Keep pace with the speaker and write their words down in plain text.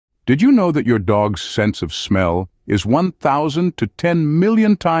Did you know that your dog's sense of smell is 1,000 to 10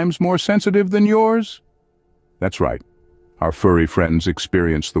 million times more sensitive than yours? That's right. Our furry friends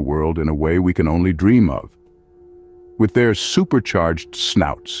experience the world in a way we can only dream of. With their supercharged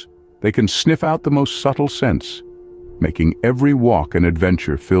snouts, they can sniff out the most subtle scents, making every walk an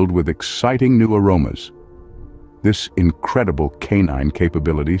adventure filled with exciting new aromas. This incredible canine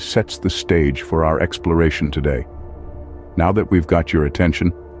capability sets the stage for our exploration today. Now that we've got your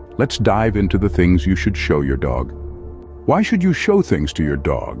attention, let's dive into the things you should show your dog. Why should you show things to your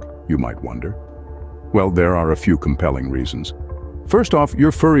dog, you might wonder? Well, there are a few compelling reasons. First off,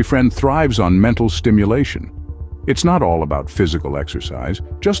 your furry friend thrives on mental stimulation. It's not all about physical exercise.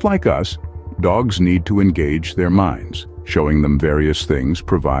 Just like us, dogs need to engage their minds. Showing them various things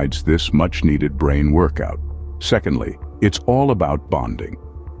provides this much-needed brain workout. Secondly, it's all about bonding.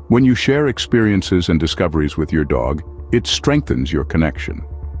 When you share experiences and discoveries with your dog, it strengthens your connection.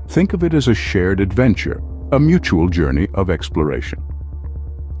 Think of it as a shared adventure, a mutual journey of exploration.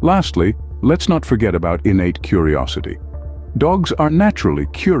 Lastly, let's not forget about innate curiosity. Dogs are naturally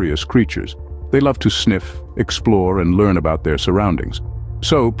curious creatures. They love to sniff, explore, and learn about their surroundings.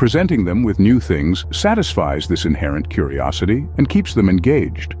 So, presenting them with new things satisfies this inherent curiosity and keeps them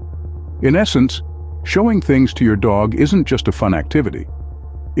engaged. In essence, showing things to your dog isn't just a fun activity.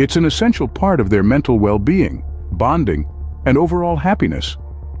 It's an essential part of their mental well-being, bonding, and overall happiness.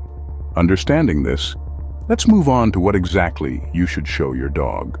 Understanding this, let's move on to what exactly you should show your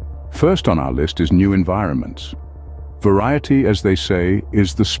dog. First on our list is new environments. Variety, as they say,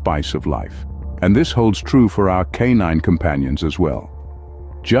 is the spice of life. And this holds true for our canine companions as well.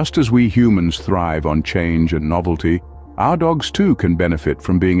 Just as we humans thrive on change and novelty, our dogs too can benefit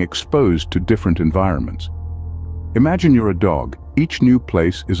from being exposed to different environments. Imagine you're a dog. Each new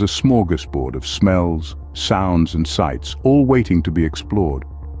place is a smorgasbord of smells, sounds, and sights, all waiting to be explored.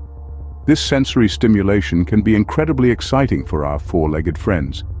 This sensory stimulation can be incredibly exciting for our four-legged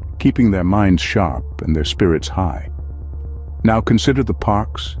friends, keeping their minds sharp and their spirits high. Now consider the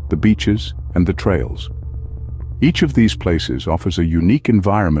parks, the beaches, and the trails. Each of these places offers a unique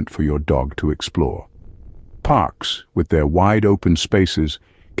environment for your dog to explore. Parks, with their wide-open spaces,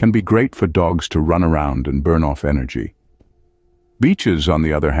 can be great for dogs to run around and burn off energy. Beaches, on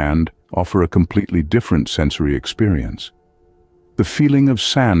the other hand, offer a completely different sensory experience. The feeling of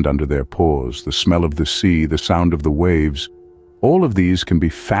sand under their paws, the smell of the sea, the sound of the waves, all of these can be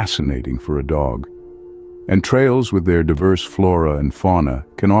fascinating for a dog. And trails, with their diverse flora and fauna,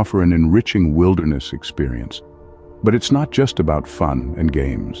 can offer an enriching wilderness experience. But it's not just about fun and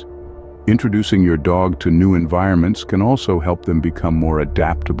games. Introducing your dog to new environments can also help them become more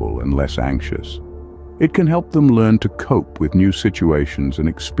adaptable and less anxious. It can help them learn to cope with new situations and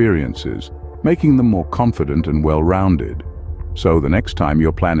experiences, making them more confident and well-rounded. So the next time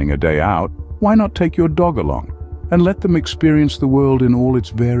you're planning a day out, why not take your dog along and let them experience the world in all its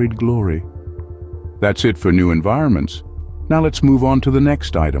varied glory? That's it for new environments. Now let's move on to the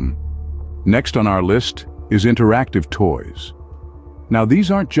next item. Next on our list is interactive toys. Now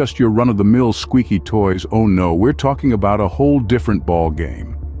these aren't just your run-of-the-mill squeaky toys. Oh no, we're talking about a whole different ball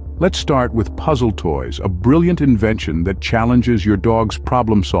game. Let's start with puzzle toys, a brilliant invention that challenges your dog's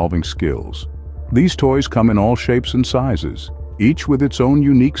problem-solving skills. These toys come in all shapes and sizes, each with its own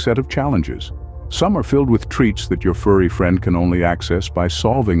unique set of challenges. Some are filled with treats that your furry friend can only access by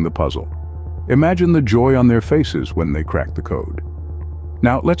solving the puzzle. Imagine the joy on their faces when they crack the code.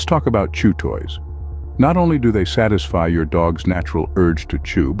 Now let's talk about chew toys. Not only do they satisfy your dog's natural urge to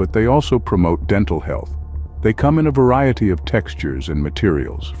chew, but they also promote dental health. They come in a variety of textures and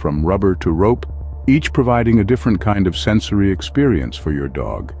materials, from rubber to rope, each providing a different kind of sensory experience for your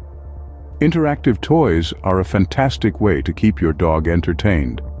dog. Interactive toys are a fantastic way to keep your dog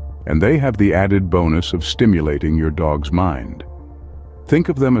entertained, and they have the added bonus of stimulating your dog's mind. Think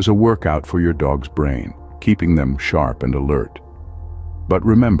of them as a workout for your dog's brain, keeping them sharp and alert. But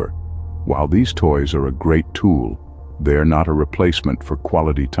remember, while these toys are a great tool, they're not a replacement for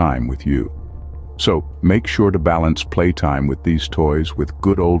quality time with you. So make sure to balance playtime with these toys with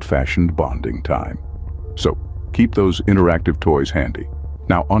good old-fashioned bonding time. So keep those interactive toys handy.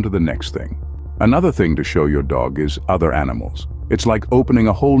 Now on to the next thing. Another thing to show your dog is other animals. It's like opening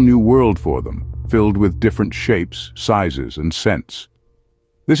a whole new world for them, filled with different shapes, sizes, and scents.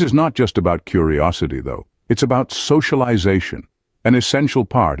 This is not just about curiosity, though. It's about socialization, an essential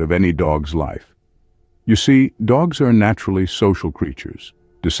part of any dog's life. You see, dogs are naturally social creatures,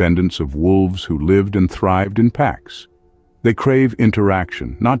 descendants of wolves who lived and thrived in packs. They crave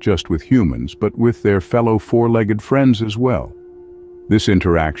interaction, not just with humans, but with their fellow four-legged friends as well. This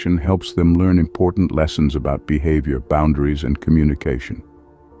interaction helps them learn important lessons about behavior, boundaries, and communication.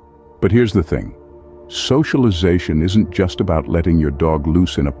 But here's the thing. Socialization isn't just about letting your dog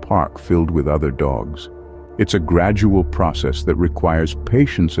loose in a park filled with other dogs. It's a gradual process that requires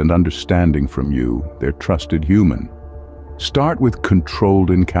patience and understanding from you, their trusted human. Start with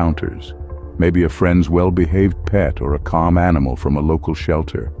controlled encounters. Maybe a friend's well-behaved pet or a calm animal from a local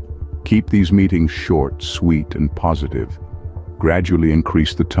shelter. Keep these meetings short, sweet, and positive. Gradually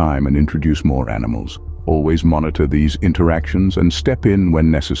increase the time and introduce more animals. Always monitor these interactions and step in when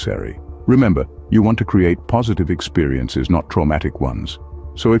necessary. Remember, you want to create positive experiences, not traumatic ones.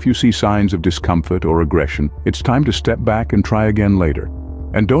 So if you see signs of discomfort or aggression, it's time to step back and try again later.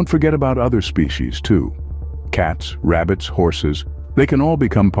 And don't forget about other species too. Cats, rabbits, horses, they can all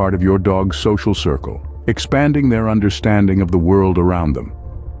become part of your dog's social circle, expanding their understanding of the world around them.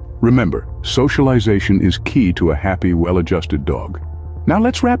 Remember, socialization is key to a happy, well-adjusted dog. Now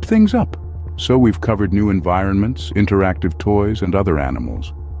let's wrap things up. So we've covered new environments, interactive toys, and other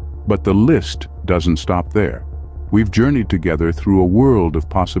animals. But the list doesn't stop there. We've journeyed together through a world of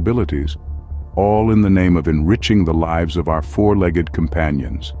possibilities, all in the name of enriching the lives of our four-legged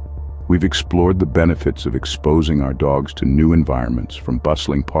companions. We've explored the benefits of exposing our dogs to new environments, from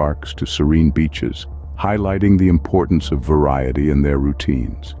bustling parks to serene beaches, highlighting the importance of variety in their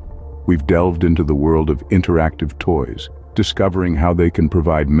routines. We've delved into the world of interactive toys, discovering how they can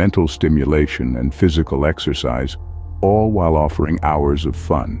provide mental stimulation and physical exercise, all while offering hours of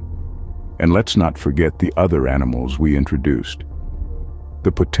fun. And let's not forget the other animals we introduced.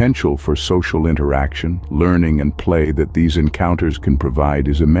 The potential for social interaction, learning, and play that these encounters can provide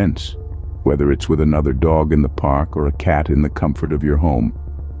is immense, whether it's with another dog in the park or a cat in the comfort of your home.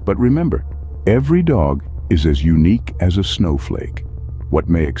 But remember, every dog is as unique as a snowflake. What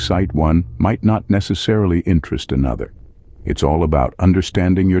may excite one might not necessarily interest another. It's all about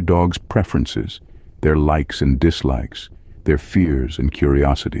understanding your dog's preferences, their likes and dislikes, their fears and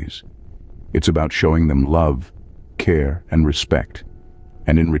curiosities. It's about showing them love, care, and respect.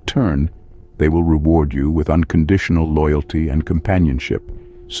 And in return, they will reward you with unconditional loyalty and companionship.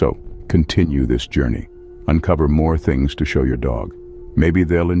 So, continue this journey. Uncover more things to show your dog. Maybe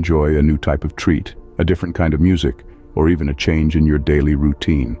they'll enjoy a new type of treat, a different kind of music, or even a change in your daily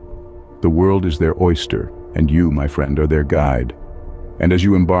routine. The world is their oyster, and you, my friend, are their guide. And as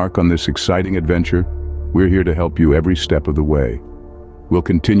you embark on this exciting adventure, we're here to help you every step of the way. We'll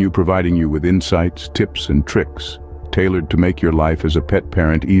continue providing you with insights, tips, and tricks, tailored to make your life as a pet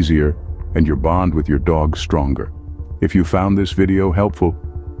parent easier and your bond with your dog stronger. If you found this video helpful,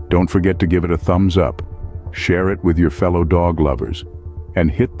 don't forget to give it a thumbs up, share it with your fellow dog lovers, and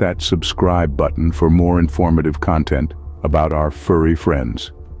hit that subscribe button for more informative content about our furry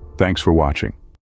friends. Thanks for watching.